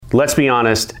Let's be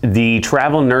honest, the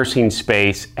travel nursing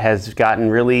space has gotten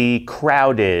really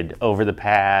crowded over the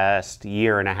past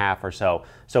year and a half or so.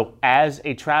 So as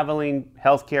a traveling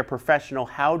healthcare professional,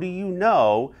 how do you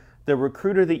know the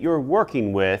recruiter that you're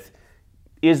working with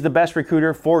is the best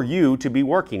recruiter for you to be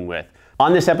working with?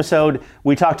 On this episode,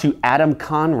 we talk to Adam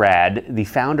Conrad, the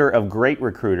founder of Great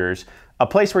Recruiters, a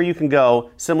place where you can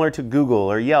go similar to Google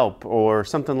or Yelp or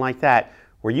something like that,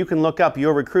 where you can look up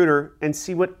your recruiter and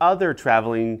see what other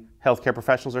traveling healthcare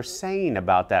professionals are saying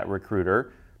about that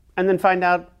recruiter, and then find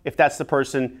out if that's the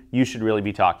person you should really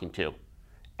be talking to.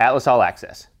 Atlas All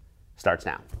Access starts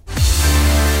now.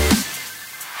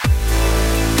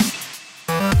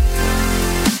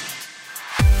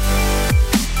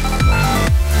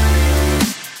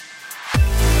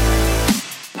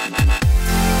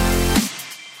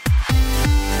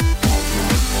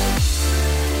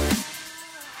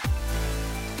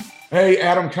 Hey,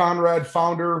 Adam Conrad,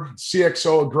 founder,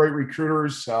 CXO of Great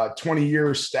Recruiters, 20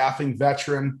 years staffing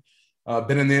veteran,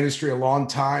 been in the industry a long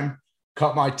time,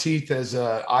 cut my teeth as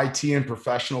a IT and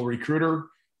professional recruiter,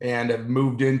 and have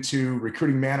moved into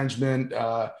recruiting management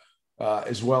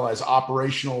as well as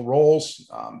operational roles.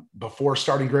 Before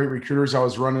starting Great Recruiters, I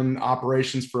was running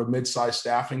operations for a mid-sized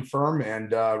staffing firm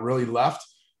and really left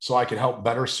so I could help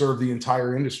better serve the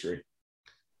entire industry.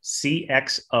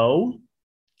 CXO?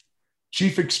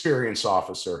 Chief Experience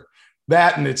Officer.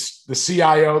 That, and it's the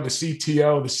CIO, the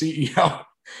CTO, the CEO.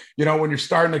 You know, when you're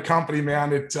starting a company,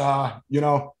 man,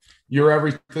 you're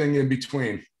everything in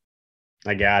between.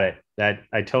 I got it.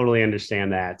 I totally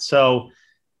understand that. So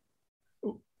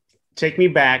take me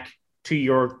back to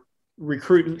your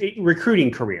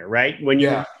recruiting career, right? When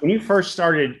you first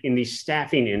started in the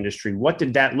staffing industry, what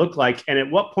did that look like? And at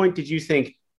what point did you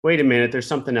think, wait a minute, there's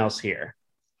something else here?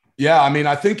 Yeah, I mean,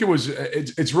 I think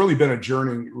it's really been a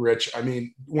journey, Rich. I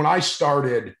mean, when I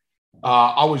started,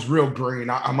 I was real green.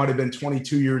 I might have been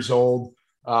 22 years old,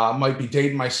 might be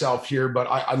dating myself here, but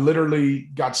I literally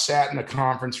got sat in a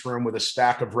conference room with a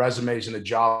stack of resumes and a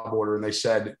job order, and they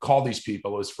said, call these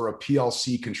people. It was for a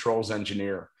PLC controls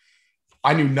engineer.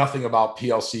 I knew nothing about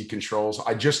PLC controls.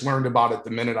 I just learned about it the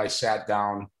minute I sat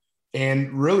down.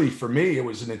 And really, for me, it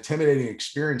was an intimidating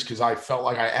experience because I felt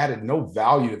like I added no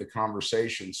value to the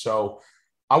conversation. So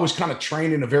I was kind of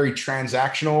trained in a very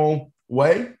transactional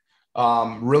way,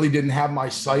 really didn't have my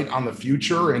sight on the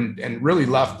future and really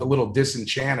left a little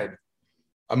disenchanted.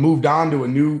 I moved on to a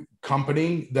new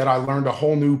company that I learned a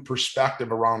whole new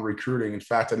perspective around recruiting. In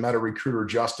fact, I met a recruiter,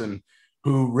 Justin,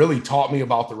 who really taught me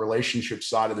about the relationship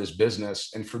side of this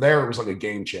business. And for there, it was like a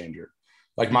game changer.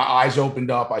 Like my eyes opened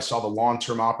up. I saw the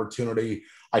long-term opportunity.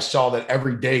 I saw that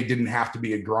every day didn't have to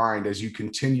be a grind. As you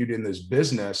continued in this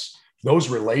business, those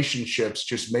relationships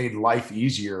just made life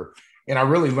easier. And I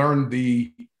really learned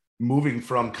the moving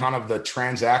from kind of the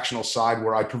transactional side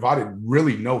where I provided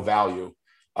really no value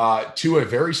to a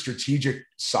very strategic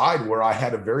side where I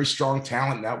had a very strong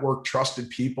talent network, trusted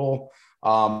people.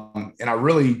 And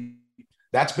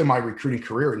that's been my recruiting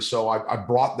career. And so I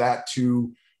brought that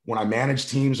to when I managed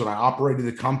teams, when I operated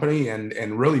the company,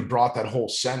 and really brought that whole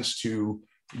sense to,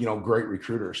 Great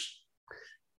Recruiters.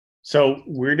 So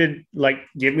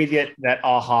give me that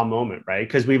aha moment, right?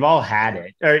 Because we've all had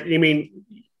it. I mean,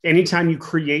 anytime you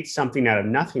create something out of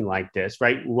nothing like this,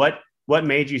 right? What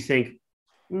made you think,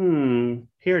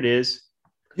 here it is?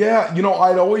 Yeah,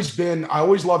 I always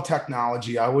loved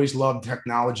technology. I always loved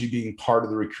technology being part of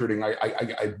the recruiting.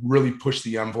 I really pushed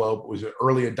the envelope, was an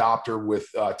early adopter with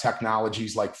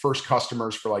technologies like first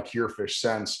customers for like Herefish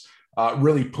Sense,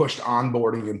 really pushed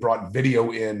onboarding and brought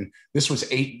video in. This was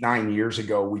 8-9 years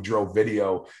ago. We drove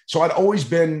video. So I'd always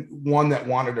been one that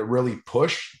wanted to really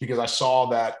push because I saw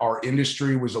that our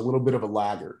industry was a little bit of a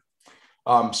laggard.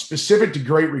 Specific to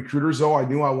Great Recruiters, though, I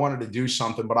knew I wanted to do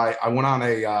something, but I went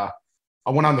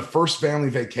on the first family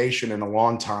vacation in a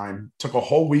long time, took a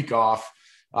whole week off.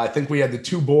 I think we had the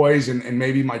 2 boys and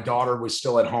maybe my daughter was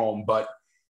still at home, but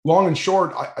long and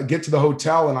short, I get to the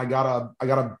hotel and I got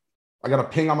a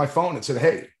ping on my phone that said,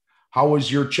 "Hey, how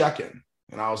was your check-in?"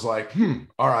 And I was like,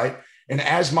 all right. And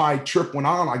as my trip went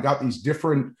on, I got these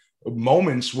different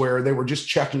moments where they were just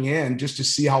checking in just to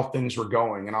see how things were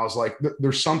going. And I was like,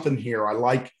 there's something here. I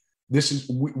like this.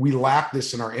 We lack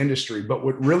this in our industry. But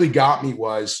what really got me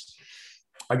was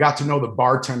I got to know the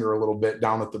bartender a little bit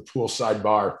down at the poolside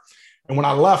bar. And when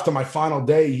I left on my final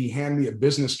day, he handed me a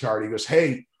business card. He goes,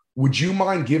 "Hey, would you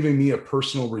mind giving me a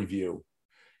personal review?"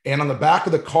 And on the back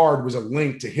of the card was a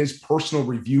link to his personal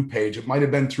review page. It might've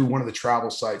been through one of the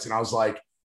travel sites. And I was like,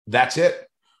 that's it.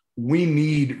 We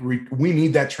need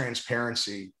that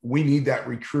transparency. We need that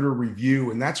recruiter review.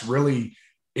 And that's really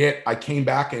it. I came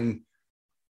back and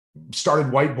started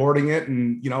whiteboarding it,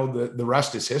 and the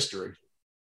rest is history.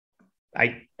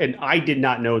 I did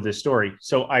not know this story.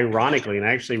 So ironically, and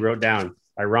I actually wrote down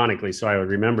ironically, so I would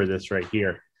remember this right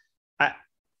here.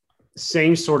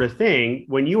 Same sort of thing.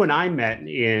 When you and I met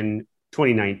in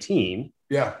 2019,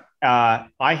 yeah,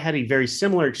 I had a very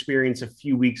similar experience a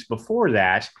few weeks before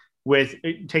that with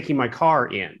taking my car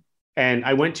in. And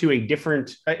I went to a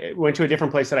different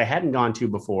place that I hadn't gone to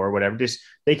before, whatever. Just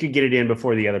they could get it in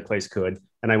before the other place could.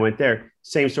 And I went there.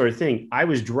 Same sort of thing. I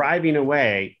was driving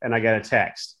away and I got a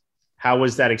text. How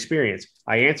was that experience?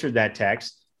 I answered that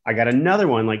text. I got another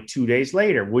one like 2 days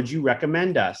later. Would you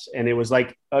recommend us? And it was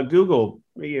like a Google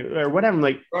or whatever. I'm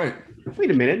like, right.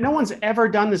 Wait a minute. No one's ever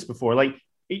done this before. Like,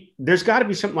 there's got to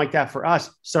be something like that for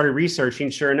us. Started researching.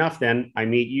 Sure enough, then I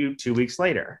meet you 2 weeks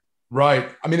later. Right.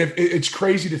 I mean, it's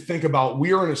crazy to think about.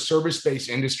 We are in a service-based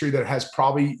industry that has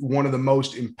probably one of the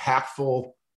most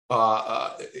impactful,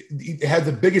 it had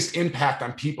the biggest impact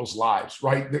on people's lives,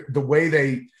 right? The way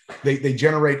they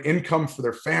generate income for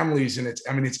their families. And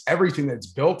it's everything that's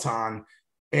built on.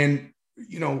 And,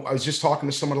 I was just talking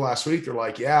to someone last week. They're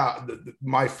like, yeah,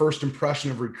 my first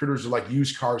impression of recruiters are like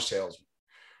used car salesmen.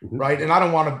 Right. And I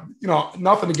don't want to,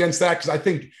 nothing against that, because I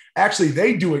think actually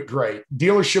they do it great.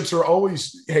 Dealerships are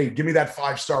always, hey, give me that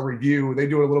 5-star review. They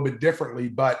do it a little bit differently.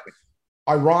 But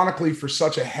ironically, for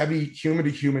such a heavy human to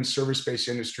human service-based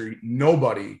industry,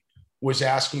 nobody was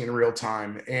asking in real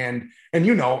time. And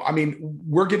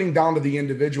we're getting down to the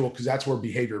individual, because that's where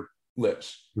behavior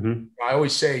lives. Mm-hmm. I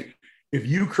always say, if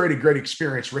you create a great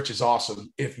experience, Rich, is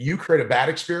awesome. If you create a bad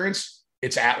experience,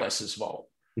 it's Atlas's fault.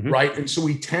 Mm-hmm. Right. And so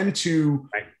we tend to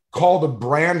call the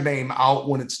brand name out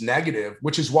when it's negative,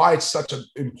 which is why it's such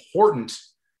important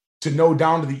to know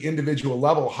down to the individual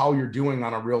level how you're doing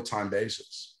on a real-time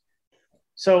basis.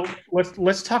 So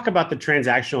let's talk about the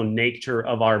transactional nature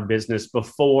of our business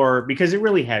because it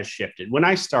really has shifted. When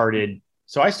I started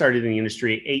in the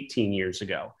industry 18 years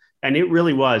ago, and it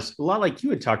really was a lot like you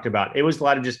had talked about. It was a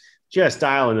lot of just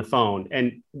dial in the phone,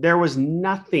 and there was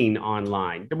nothing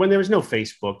online when there was no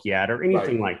Facebook yet or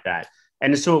anything like that.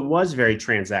 And so it was very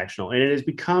transactional, and it has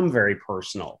become very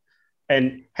personal.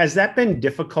 And has that been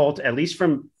difficult, at least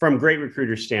from Great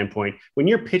Recruiter's standpoint, when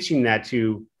you're pitching that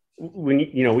when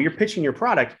you're pitching your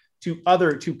product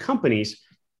to companies?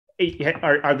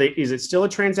 Is it still a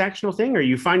transactional thing? Or are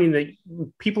you finding that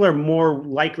people are more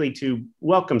likely to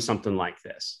welcome something like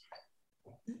this?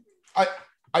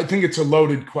 I think it's a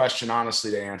loaded question,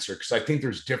 honestly, to answer, because I think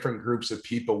there's different groups of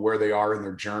people where they are in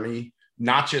their journey,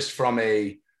 not just from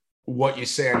what you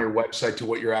say on your website to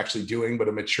what you're actually doing, but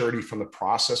a maturity from the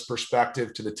process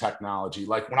perspective to the technology.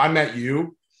 Like when I met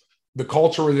you, the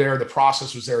culture was there, the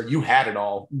process was there, you had it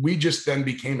all. We just then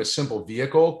became a simple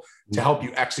vehicle to help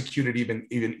you execute it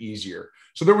even easier.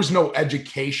 So there was no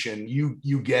education.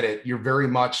 You get it. You're very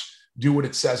much do what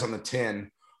it says on the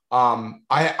tin.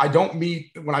 I don't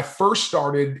meet, when I first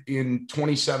started in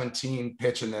 2017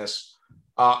 pitching this,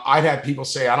 I'd had people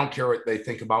say, I don't care what they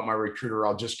think about my recruiter,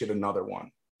 I'll just get another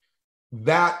one.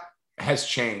 That has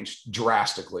changed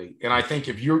drastically. And I think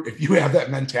if you have that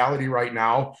mentality right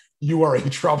now, you are in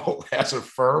trouble as a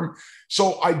firm.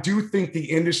 So I do think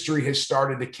the industry has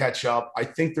started to catch up. I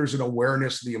think there's an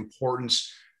awareness of the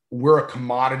importance. We're a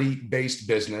commodity-based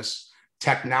business.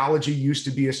 Technology used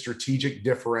to be a strategic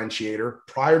differentiator.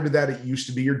 Prior to that, it used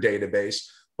to be your database.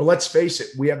 But let's face it,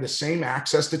 we have the same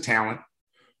access to talent.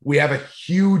 We have a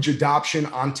huge adoption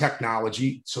on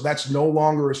technology. So that's no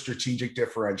longer a strategic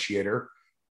differentiator.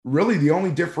 Really, the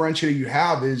only differentiator you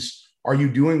have is, are you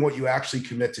doing what you actually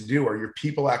commit to do? Are your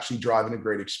people actually driving a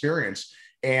great experience?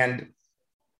 And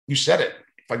you said it.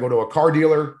 If I go to a car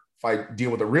dealer, if I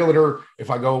deal with a realtor,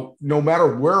 no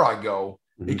matter where I go,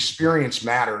 experience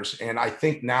matters. And I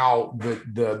think now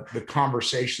the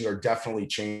conversations are definitely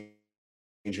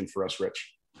changing for us,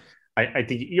 Rich. I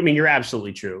think, you're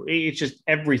absolutely true. It's just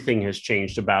everything has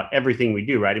changed about everything we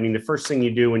do, right? The first thing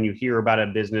you do when you hear about a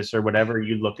business or whatever,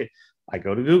 I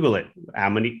go to Google it. How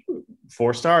many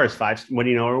 4 stars, 5,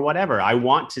 or whatever. I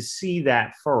want to see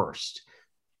that first.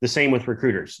 The same with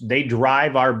recruiters. They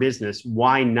drive our business.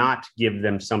 Why not give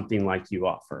them something like you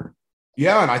offer?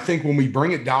 Yeah. And I think when we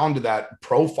bring it down to that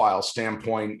profile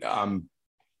standpoint,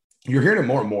 you're hearing it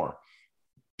more and more.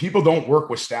 People don't work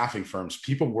with staffing firms.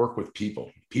 People work with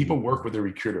people. People work with a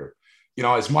recruiter.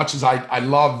 As much as I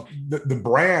love the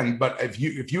brand, but if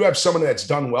you have someone that's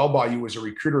done well by you as a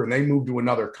recruiter and they move to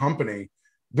another company,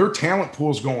 their talent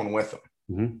pool is going with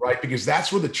them, right? Because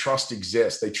that's where the trust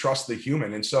exists. They trust the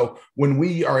human. And so when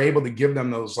we are able to give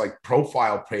them those like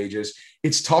profile pages,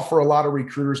 it's tough for a lot of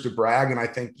recruiters to brag. And I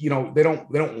think, they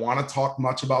don't want to talk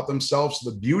much about themselves.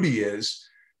 The beauty is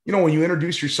when you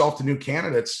introduce yourself to new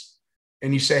candidates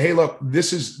and you say, hey, look,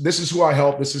 this is who I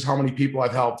help. This is how many people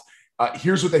I've helped.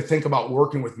 Here's what they think about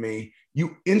working with me.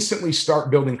 You instantly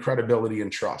start building credibility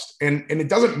and trust. And it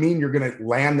doesn't mean you're going to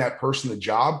land that person the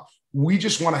job. We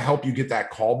just want to help you get that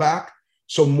call back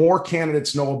so more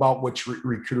candidates know about which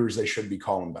recruiters they should be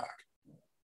calling back.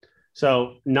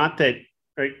 So not that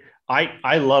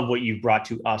I love what you've brought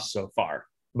to us so far,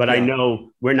 but I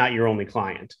know we're not your only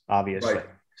client, obviously. Right.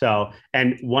 So,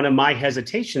 and one of my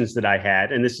hesitations that I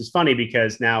had, and this is funny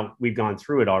because now we've gone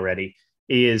through it already,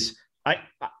 is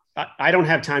I don't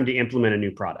have time to implement a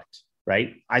new product,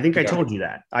 right? I think I told you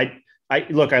that.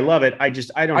 Look, I love it. I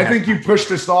don't. I think you pushed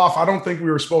this off. I don't think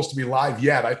we were supposed to be live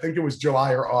yet. I think it was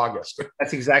July or August.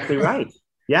 That's exactly right.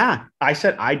 Yeah. I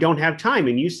said, I don't have time.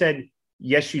 And you said,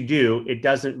 yes, you do. It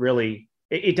doesn't really,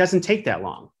 it doesn't take that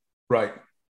long. Right.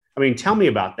 I mean, tell me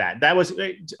about that. That was,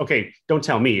 okay, don't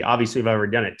tell me. Obviously, if I've ever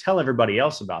done it, tell everybody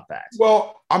else about that.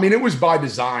 Well, I mean, it was by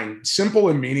design. Simple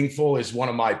and meaningful is one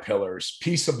of my pillars.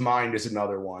 Peace of mind is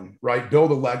another one, right?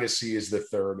 Build a legacy is the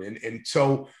third. And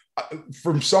so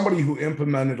from somebody who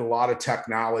implemented a lot of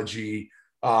technology,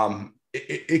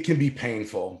 it can be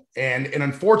painful. And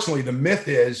unfortunately, the myth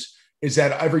is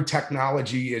that every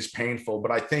technology is painful.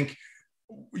 But I think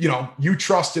you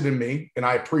trusted in me and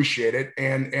I appreciate it.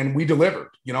 And we delivered.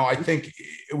 I think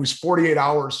it was 48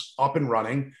 hours up and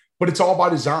running, but it's all by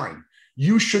design.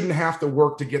 You shouldn't have to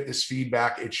work to get this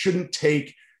feedback. It shouldn't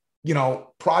take,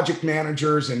 project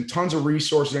managers and tons of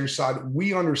resources on your side.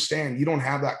 We understand you don't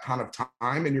have that kind of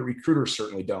time and your recruiters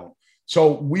certainly don't.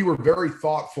 So we were very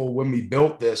thoughtful when we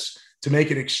built this to make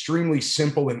it extremely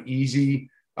simple and easy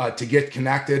to get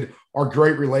connected. Our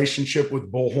great relationship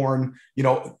with Bullhorn,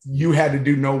 you had to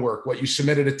do no work. You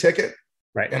submitted a ticket,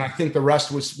 right? And I think the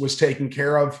rest was taken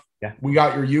care of. Yeah. We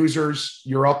got your users,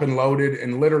 you're up and loaded,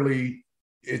 and literally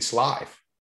it's live.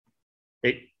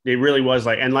 It really was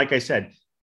and like I said,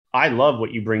 I love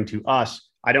what you bring to us.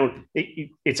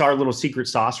 It's our little secret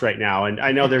sauce right now. And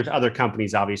I know there's other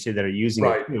companies obviously that are using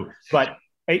it too, but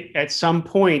at some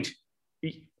point,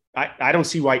 I don't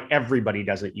see why everybody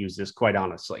doesn't use this, quite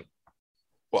honestly.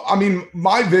 Well, I mean,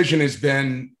 my vision has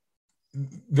been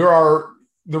there are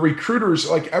the recruiters,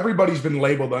 everybody's been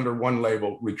labeled under one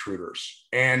label, recruiters.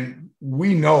 And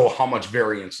we know how much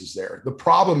variance is there. The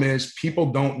problem is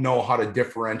people don't know how to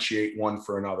differentiate one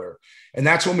for another. And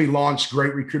that's when we launched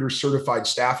Great Recruiters Certified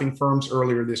Staffing Firms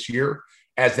earlier this year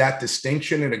as that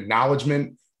distinction and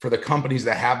acknowledgement for the companies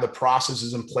that have the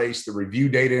processes in place, the review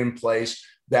data in place,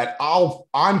 that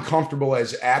I'm comfortable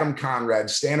as Adam Conrad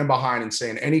standing behind and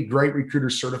saying any Great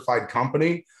Recruiter Certified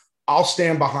company, I'll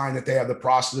stand behind that they have the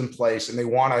process in place and they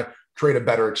want to create a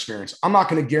better experience. I'm not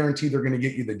going to guarantee they're going to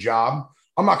get you the job.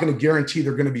 I'm not going to guarantee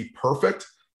they're going to be perfect,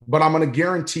 but I'm going to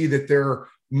guarantee that their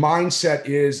mindset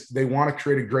is they want to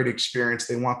create a great experience.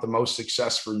 They want the most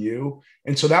success for you.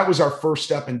 And so that was our first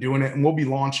step in doing it. And we'll be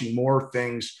launching more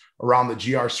things around the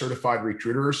GR certified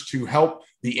recruiters to help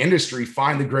the industry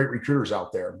find the great recruiters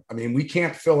out there. I mean, we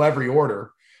can't fill every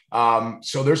order.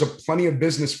 So there's plenty of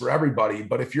business for everybody.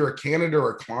 But if you're a candidate or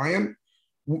a client,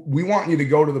 we want you to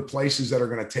go to the places that are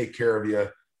going to take care of you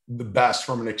the best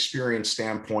from an experience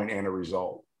standpoint and a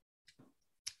result.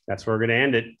 That's where we're going to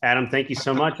end it. Adam, thank you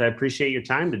so much. I appreciate your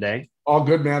time today. All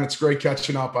good, man. It's great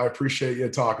catching up. I appreciate you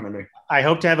talking to me. I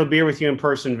hope to have a beer with you in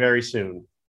person very soon.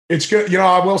 It's good.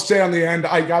 I will say on the end,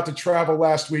 I got to travel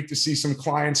last week to see some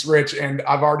clients, Rich, and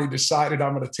I've already decided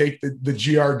I'm going to take the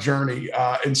GR journey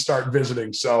and start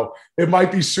visiting. So it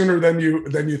might be sooner than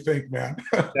you think, man.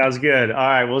 Sounds good. All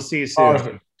right. We'll see you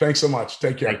soon. Thanks so much.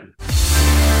 Take care.